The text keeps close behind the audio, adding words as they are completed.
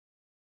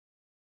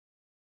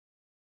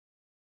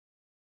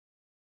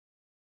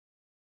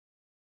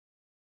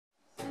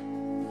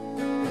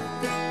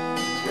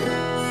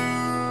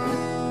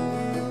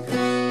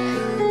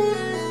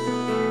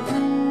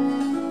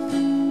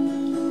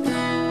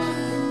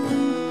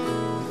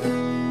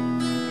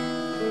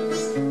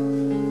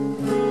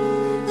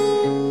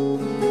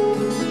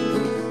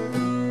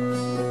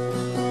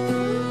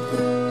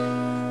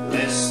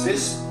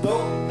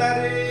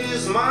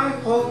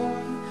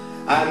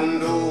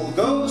and all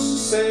those who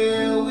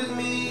sail with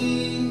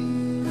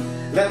me.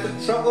 Let the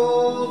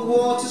troubled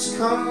waters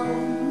come,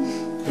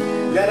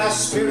 let our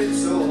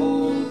spirits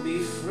all be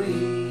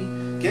free.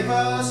 Give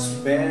us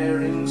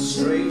bearings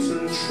straight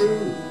and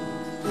true,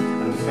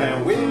 and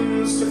fair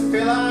winds to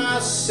fill our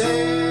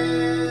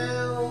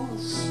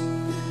sails.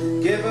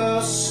 Give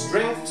us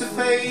strength to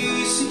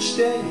face each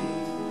day,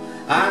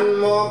 and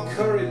more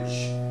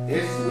courage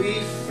if we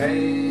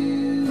fail.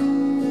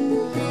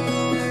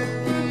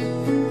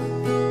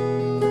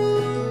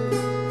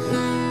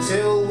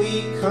 Till we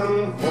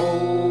come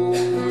home,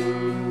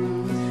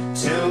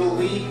 till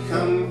we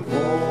come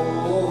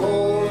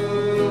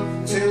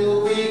home,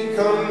 till we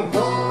come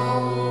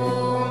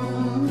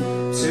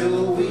home,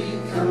 till we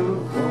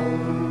come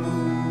home.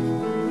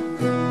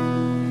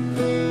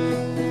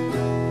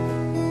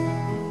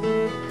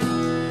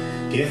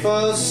 Give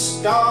us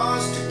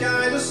stars to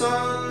guide us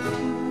on,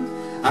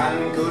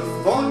 and good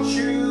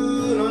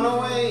fortune on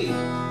our way,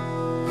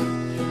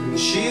 and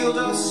shield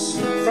us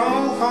from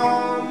all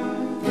harm,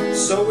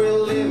 so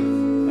we'll live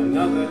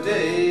another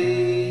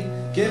day.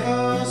 Give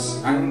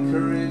us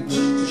anchorage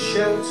to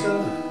shelter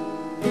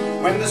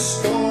when the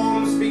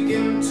storms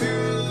begin to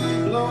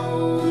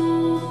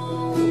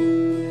blow.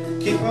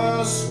 Keep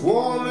us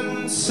warm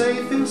and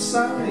safe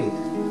inside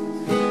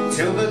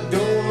till the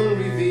dawn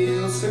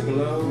reveals the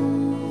glow.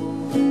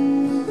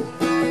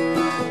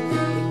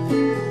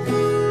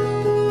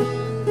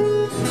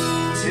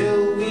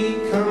 Till we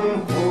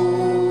come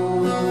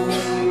home,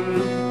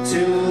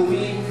 till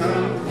we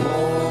come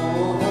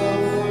home,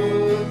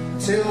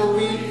 till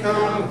we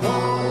come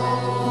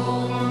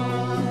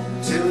home,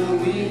 till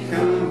we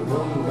come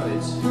home,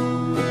 right?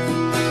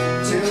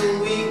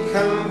 Till we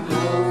come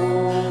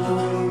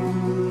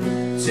home,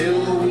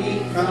 till we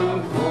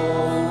come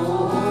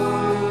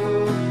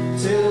home,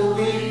 till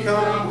we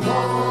come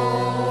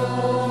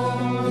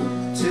home,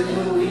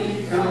 till we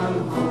come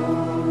home.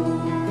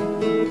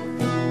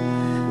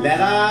 Let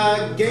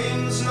our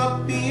gains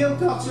not be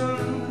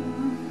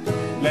forgotten,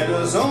 let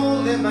us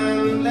all live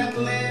and let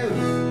live.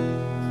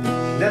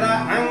 Let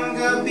our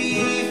anger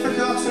be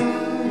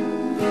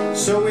forgotten,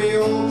 so we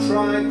all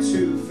try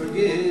to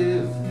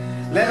forgive.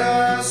 Let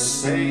us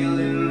sail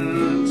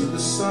into the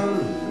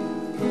sun,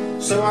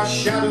 so our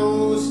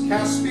shadows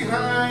cast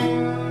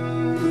behind.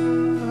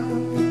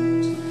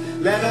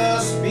 Let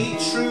us be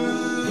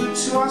true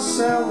to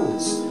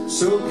ourselves,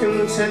 so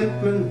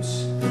contentment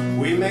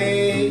we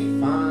may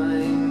find.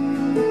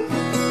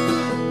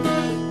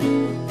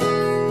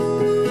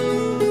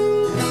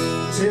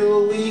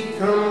 Till we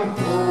come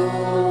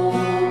home,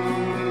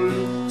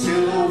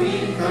 till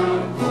we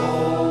come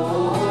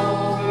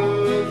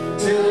home,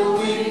 till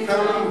we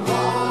come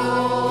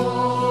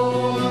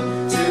home,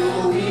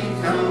 till we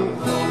come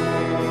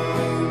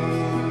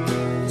home,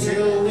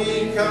 till we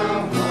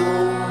come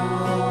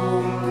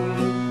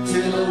home,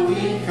 till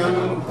we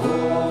come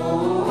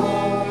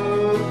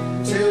home,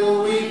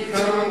 till we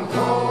come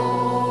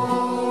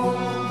home,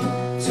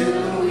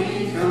 till we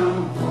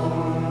come home.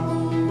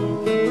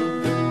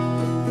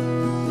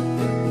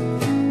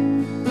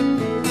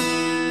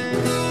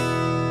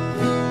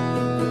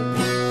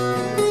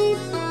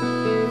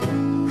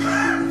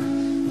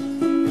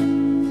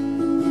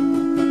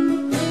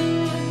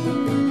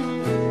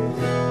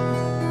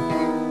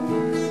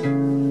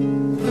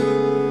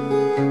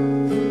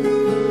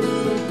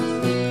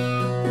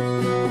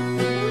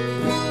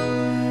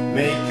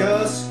 Make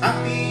us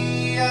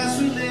happy as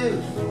we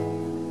live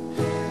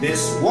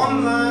this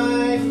one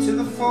life to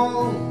the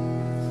full,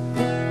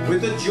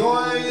 with the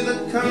joy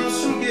that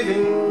comes from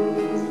giving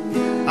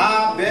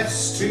our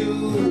best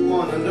to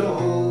one and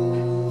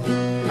all.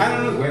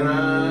 And when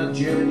our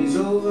journey's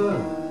over,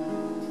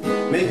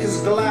 make us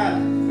glad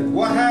at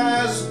what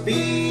has been,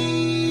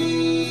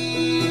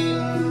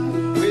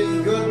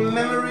 with good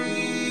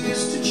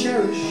memories to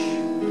cherish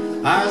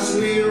as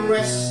we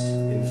rest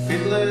in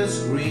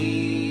Fiddler's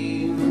Green.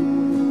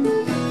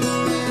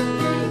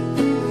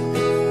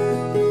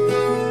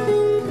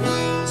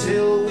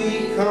 Till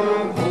we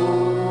come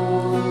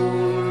home,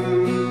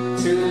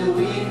 till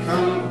we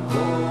come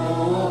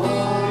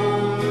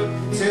home,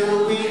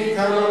 till we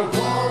come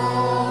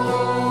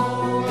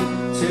home,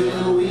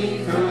 till we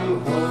come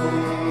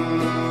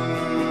home,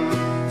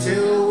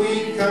 till we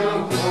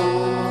come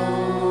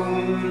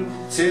home,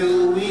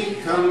 till we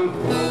come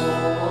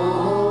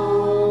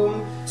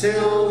home,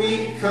 till we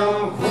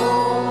come home.